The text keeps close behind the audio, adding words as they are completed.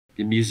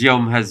The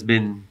museum has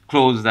been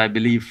closed, I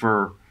believe,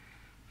 for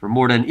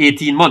more than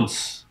 18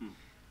 months.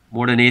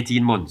 More than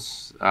 18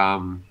 months.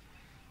 And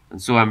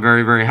so I'm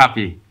very, very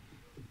happy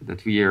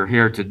that we are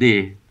here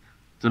today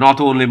to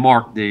not only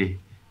mark the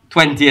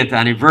 20th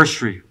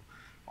anniversary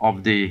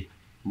of the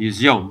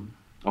Museum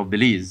of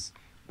Belize,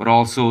 but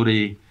also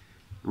the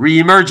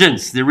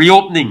re-emergence, the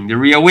reopening, the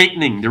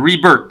reawakening, the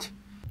rebirth.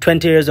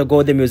 20 years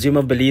ago, the Museum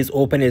of Belize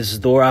opened its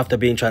door after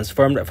being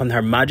transformed from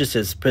Her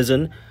Majesty's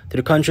prison to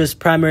the country's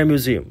primary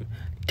museum.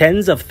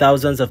 Tens of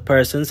thousands of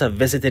persons have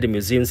visited the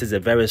museum since the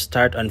very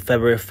start on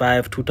February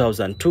 5,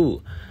 2002.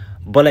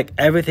 But like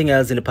everything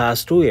else in the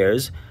past 2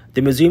 years,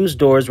 the museum's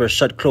doors were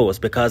shut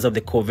closed because of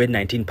the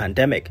COVID-19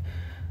 pandemic.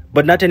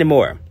 But not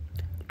anymore.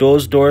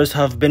 Those doors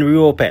have been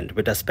reopened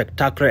with a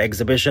spectacular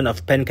exhibition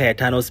of Pen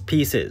Cayetano's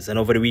pieces, and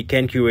over the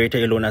weekend, curator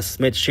Ilona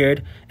Smith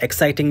shared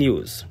exciting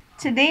news.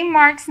 Today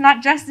marks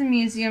not just the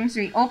museum's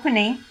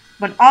reopening,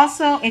 but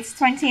also its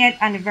 20th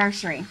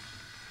anniversary.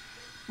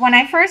 When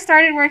I first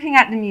started working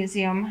at the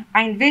museum,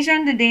 I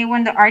envisioned the day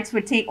when the arts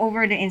would take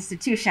over the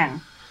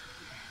institution.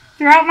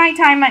 Throughout my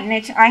time at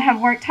Niche, I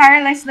have worked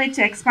tirelessly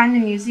to expand the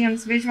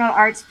museum's visual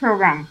arts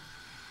program.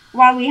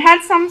 While we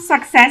had some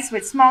success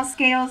with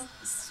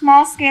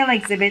small-scale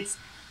exhibits,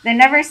 they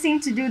never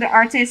seemed to do the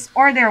artists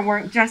or their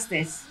work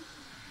justice.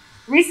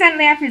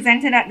 Recently, I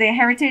presented at the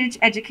Heritage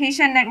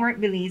Education Network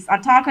Belize a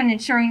talk on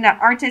ensuring that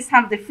artists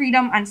have the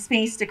freedom and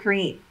space to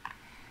create.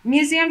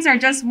 Museums are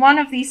just one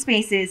of these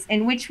spaces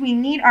in which we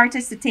need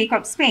artists to take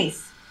up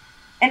space.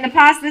 In the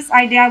past, this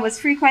idea was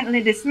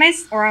frequently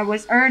dismissed, or I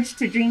was urged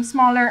to dream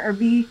smaller or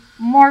be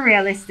more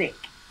realistic.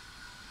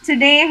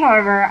 Today,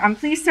 however, I'm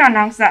pleased to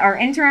announce that our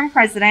interim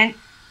president,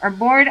 our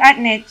board at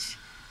Niche,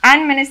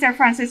 and Minister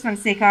Francis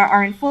Fonseca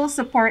are in full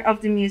support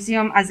of the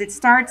museum as it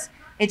starts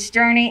its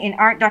journey in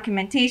art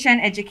documentation,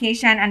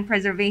 education, and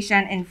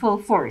preservation in full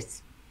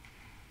force.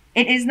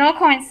 It is no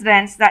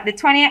coincidence that the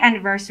 20th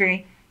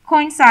anniversary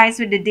coincides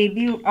with the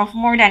debut of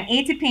more than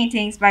 80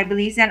 paintings by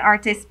Belizean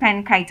artist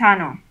Pen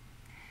Cayetano.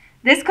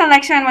 This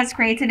collection was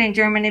created in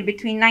Germany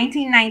between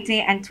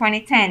 1990 and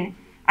 2010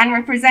 and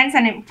represents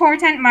an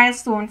important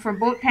milestone for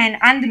both Pen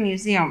and the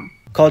museum.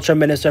 Culture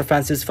Minister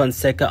Francis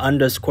Fonseca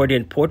underscored the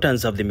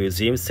importance of the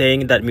museum,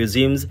 saying that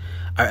museums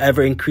are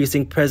ever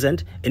increasing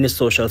present in the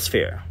social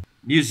sphere.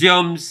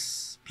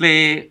 Museums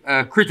play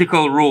a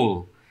critical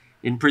role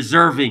in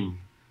preserving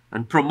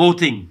and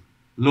promoting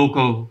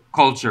local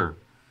culture.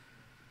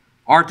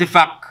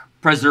 Artifact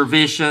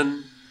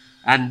preservation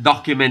and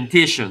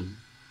documentation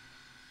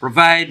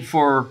provide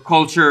for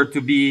culture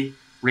to be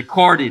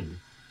recorded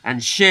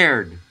and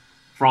shared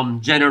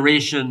from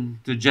generation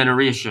to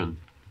generation.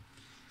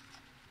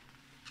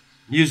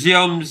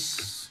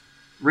 Museums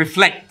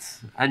reflect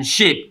and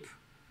shape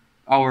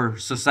our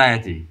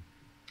society.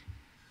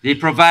 They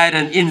provide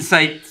an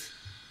insight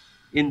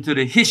into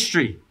the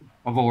history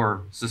of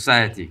our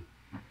society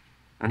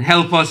and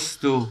help us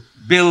to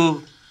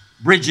build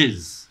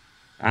bridges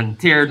and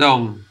tear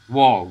down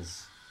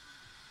walls.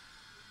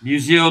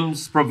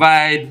 Museums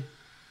provide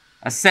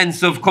a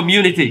sense of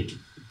community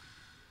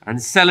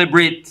and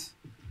celebrate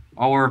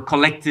our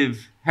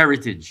collective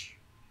heritage.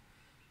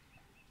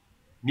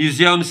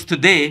 Museums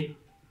today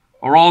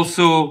are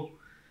also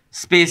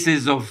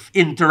spaces of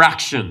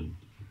interaction,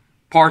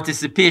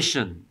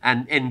 participation,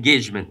 and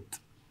engagement.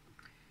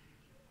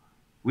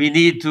 We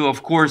need to,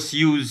 of course,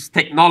 use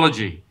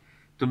technology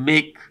to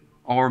make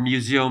our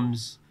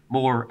museums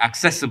more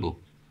accessible.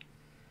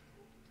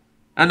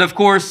 And of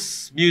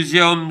course,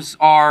 museums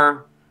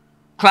are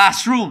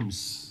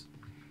classrooms,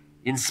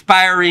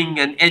 inspiring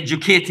and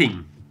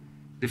educating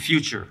the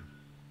future.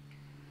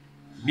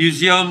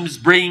 Museums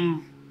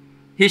bring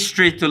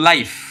history to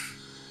life,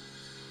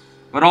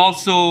 but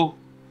also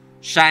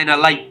shine a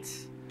light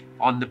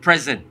on the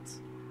present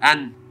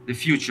and the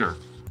future.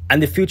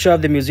 And the future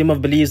of the Museum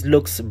of Belize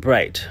looks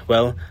bright.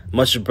 Well,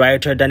 much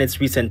brighter than its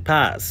recent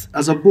past.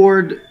 As a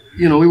board,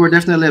 we were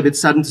definitely a bit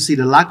saddened to see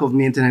the lack of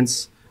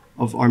maintenance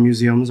of our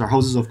museums, our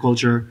houses of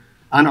culture,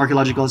 and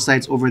archaeological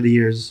sites over the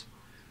years.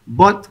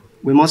 But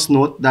we must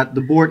note that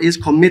the board is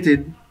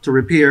committed to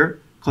repair,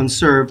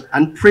 conserve,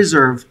 and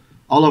preserve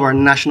all of our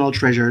national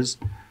treasures.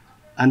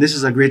 And this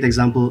is a great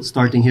example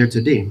starting here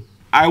today.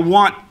 I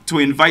want to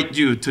invite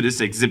you to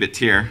this exhibit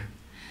here,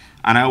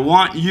 and I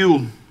want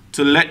you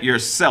to let your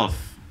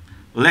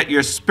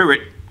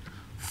spirit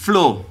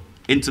flow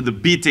into the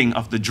beating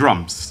of the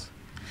drums,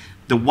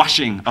 the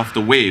washing of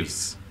the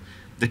waves,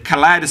 the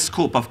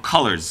kaleidoscope of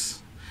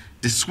colors,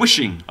 the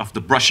swishing of the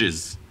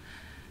brushes,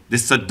 the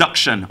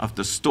seduction of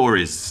the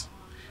stories,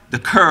 the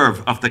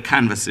curve of the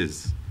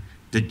canvases,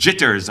 the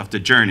jitters of the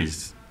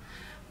journeys,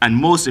 and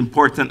most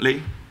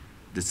importantly,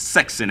 the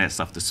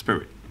sexiness of the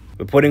spirit.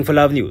 Reporting for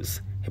Love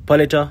News,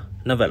 Hipolito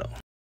Novelo.